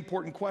this really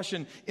important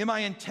question. Am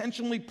I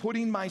intentionally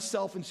putting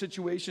myself in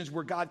situations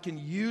where God can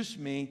use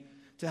me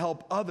to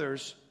help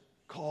others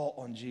call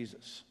on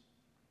Jesus?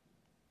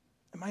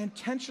 Am I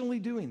intentionally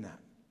doing that?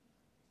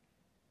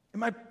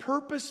 Am I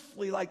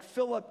purposefully, like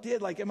Philip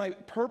did, am I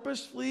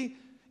purposefully,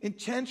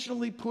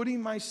 intentionally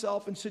putting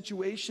myself in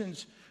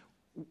situations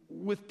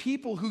with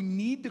people who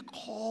need to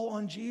call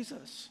on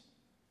Jesus?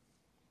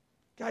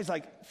 Guys,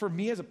 like for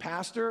me as a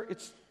pastor,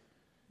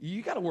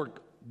 you got to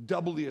work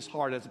doubly as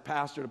hard as a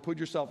pastor to put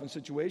yourself in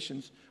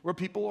situations where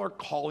people are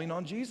calling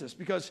on Jesus.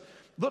 Because,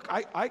 look,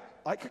 I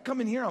could come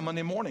in here on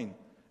Monday morning,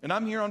 and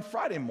I'm here on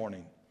Friday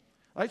morning.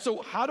 Right?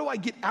 So how do I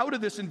get out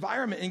of this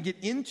environment and get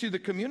into the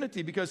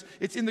community? Because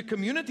it's in the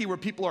community where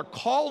people are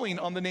calling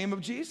on the name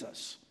of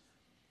Jesus.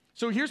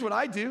 So here's what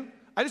I do.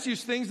 I just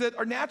use things that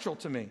are natural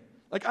to me.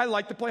 Like I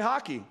like to play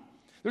hockey.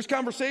 There's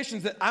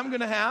conversations that I'm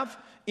going to have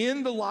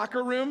in the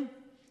locker room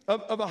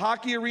of a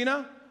hockey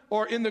arena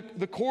or in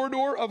the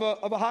corridor of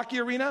a hockey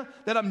arena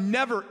that I'm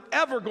never,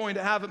 ever going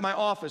to have at my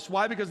office.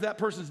 Why? Because that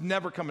person's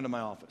never coming to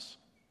my office.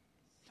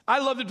 I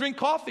love to drink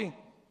coffee.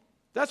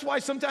 That's why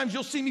sometimes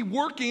you'll see me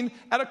working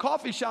at a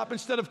coffee shop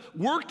instead of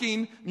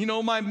working,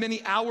 my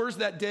many hours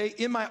that day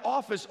in my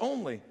office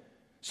only.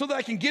 So that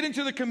I can get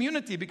into the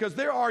community, because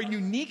there are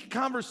unique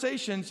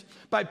conversations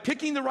by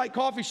picking the right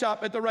coffee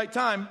shop at the right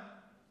time,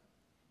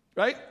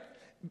 right?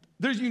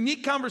 There's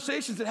unique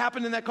conversations that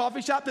happen in that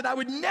coffee shop that I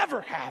would never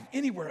have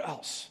anywhere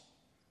else.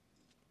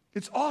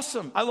 It's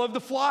awesome. I love to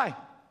fly.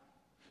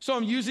 So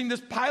I'm using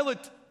this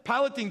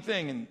piloting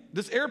thing and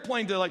this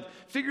airplane to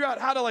figure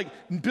out how to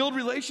build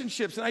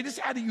relationships. And I just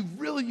had a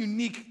really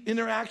unique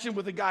interaction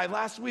with a guy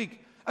last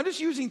week. I'm just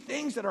using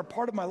things that are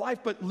part of my life,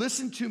 but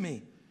listen to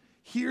me.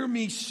 Hear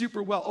me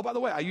super well. Oh, by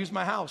the way, I use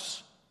my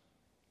house.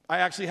 I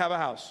actually have a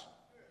house.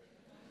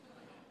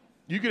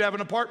 You could have an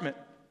apartment.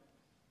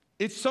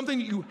 It's something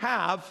you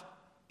have.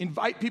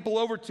 Invite people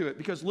over to it,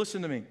 because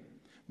listen to me.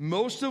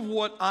 Most of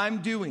what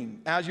I'm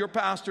doing as your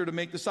pastor to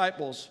make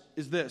disciples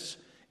is this: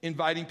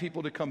 inviting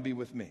people to come be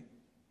with me.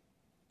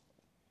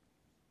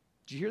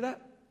 Did you hear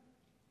that?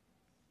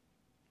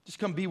 Just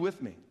come be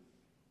with me.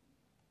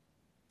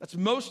 That's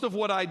most of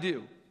what I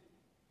do.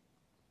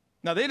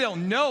 Now, they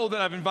don't know that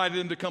I've invited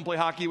them to come play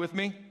hockey with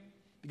me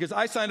because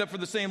I signed up for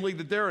the same league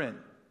that they're in.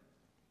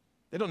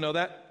 They don't know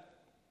that.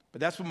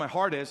 But that's what my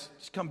heart is.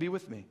 Just come be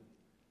with me.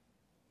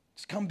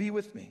 Just come be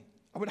with me.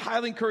 I would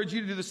highly encourage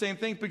you to do the same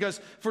thing because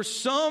for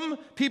some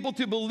people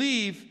to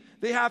believe,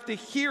 they have to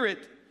hear it,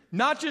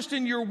 not just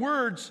in your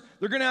words,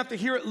 they're going to have to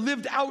hear it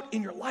lived out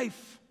in your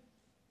life.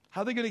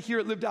 How are they going to hear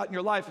it lived out in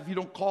your life if you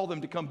don't call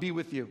them to come be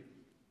with you?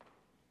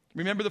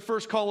 Remember the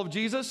first call of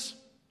Jesus?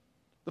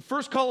 The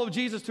first call of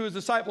Jesus to his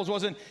disciples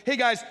wasn't, hey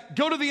guys,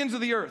 go to the ends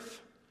of the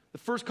earth. The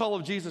first call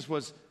of Jesus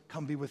was,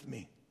 come be with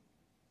me.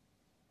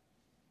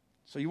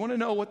 So you want to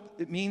know what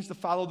it means to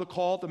follow the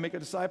call to make a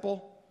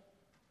disciple?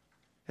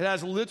 It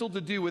has little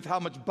to do with how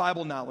much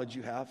Bible knowledge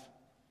you have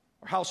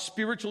or how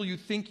spiritual you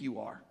think you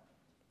are.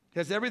 It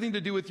has everything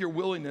to do with your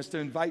willingness to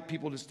invite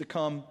people just to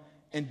come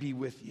and be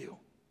with you.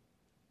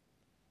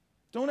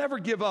 Don't ever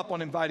give up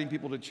on inviting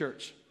people to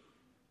church.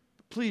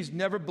 Please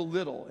never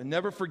belittle and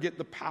never forget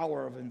the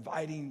power of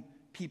inviting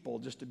people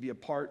just to be a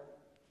part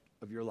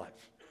of your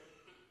life.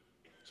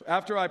 So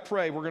after I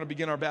pray, we're going to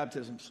begin our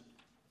baptisms.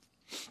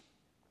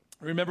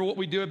 Remember what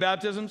we do at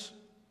baptisms?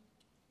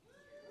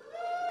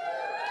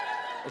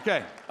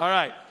 Okay, all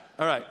right.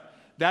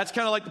 That's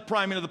kind of like the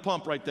priming of the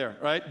pump right there,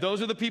 right?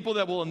 Those are the people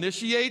that will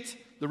initiate,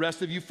 the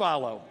rest of you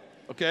follow,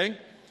 okay?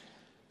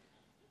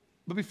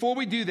 But before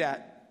we do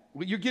that,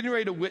 what you're getting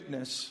ready to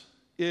witness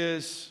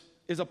is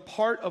a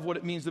part of what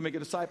it means to make a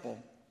disciple.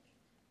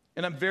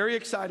 And I'm very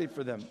excited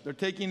for them. They're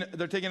taking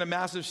a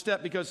massive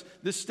step because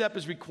this step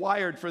is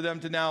required for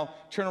them to now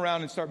turn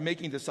around and start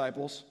making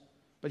disciples.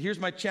 But here's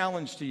my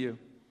challenge to you.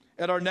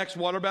 At our next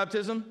water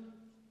baptism,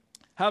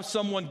 have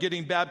someone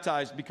getting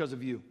baptized because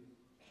of you.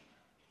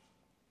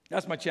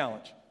 That's my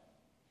challenge.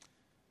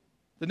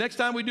 The next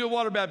time we do a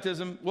water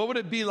baptism, what would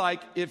it be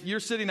like if you're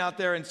sitting out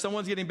there and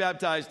someone's getting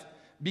baptized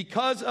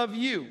because of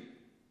you?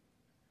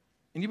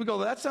 And you would go,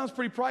 well, that sounds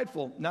pretty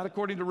prideful. Not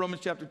according to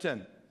Romans chapter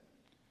 10.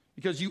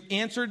 Because you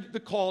answered the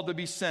call to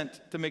be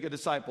sent to make a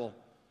disciple.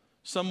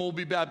 Some will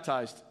be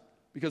baptized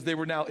because they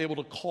were now able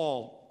to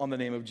call on the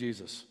name of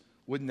Jesus.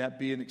 Wouldn't that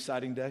be an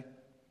exciting day?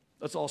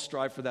 Let's all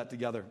strive for that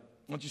together.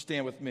 Why don't you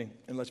stand with me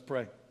and let's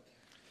pray.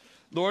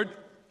 Lord,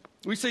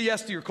 we say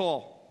yes to your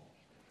call.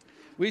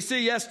 We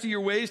say yes to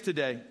your ways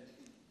today.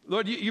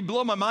 Lord, you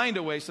blow my mind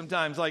away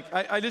sometimes. Like,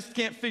 I just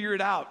can't figure it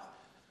out.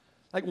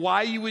 Like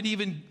why you would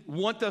even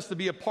want us to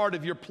be a part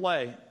of your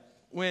play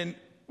when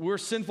we're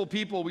sinful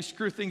people, we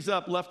screw things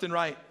up left and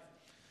right.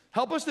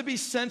 Help us to be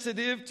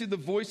sensitive to the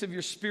voice of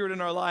your Spirit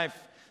in our life,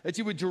 that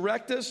you would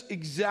direct us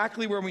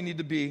exactly where we need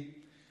to be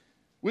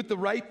with the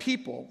right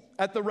people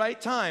at the right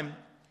time,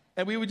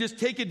 and we would just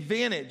take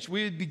advantage.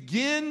 We would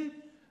begin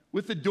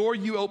with the door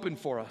you open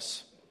for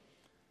us.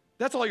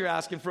 That's all you're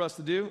asking for us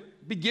to do.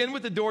 Begin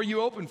with the door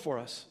you open for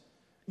us.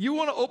 You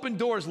want to open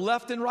doors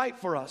left and right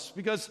for us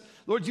because,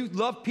 Lord, you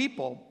love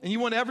people and you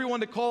want everyone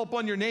to call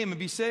upon your name and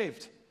be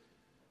saved.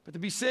 But to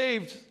be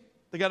saved,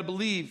 they got to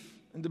believe.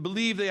 And to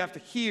believe, they have to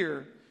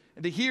hear.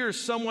 And to hear,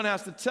 someone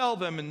has to tell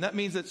them. And that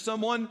means that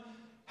someone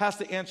has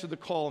to answer the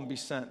call and be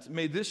sent.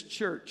 May this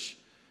church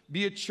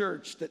be a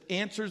church that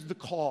answers the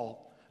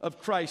call of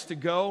Christ to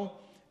go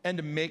and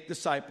to make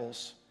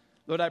disciples.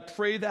 Lord, I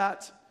pray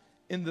that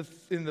in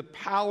the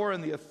power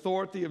and the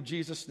authority of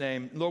Jesus'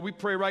 name. Lord, we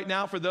pray right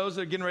now for those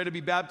that are getting ready to be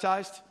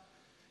baptized,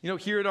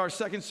 here at our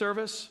second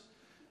service,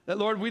 that,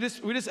 Lord, we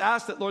just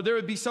ask that, Lord, there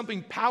would be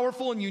something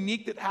powerful and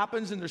unique that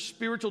happens in their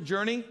spiritual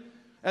journey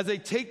as they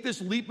take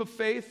this leap of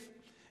faith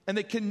and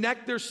they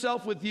connect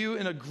themselves with you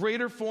in a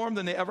greater form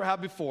than they ever have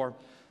before.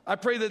 I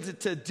pray that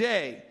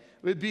today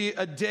would be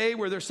a day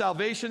where their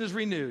salvation is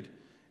renewed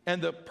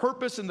and the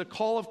purpose and the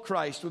call of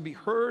Christ would be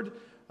heard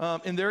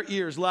in their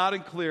ears loud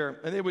and clear,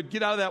 and they would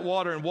get out of that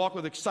water and walk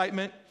with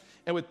excitement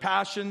and with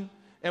passion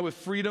and with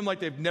freedom like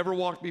they've never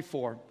walked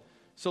before.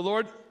 So,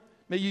 Lord,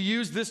 may you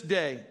use this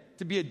day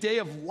to be a day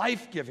of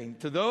life-giving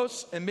to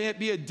those, and may it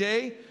be a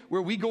day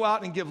where we go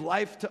out and give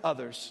life to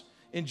others.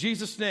 In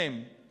Jesus'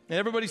 name. And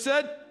everybody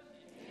said,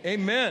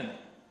 Amen.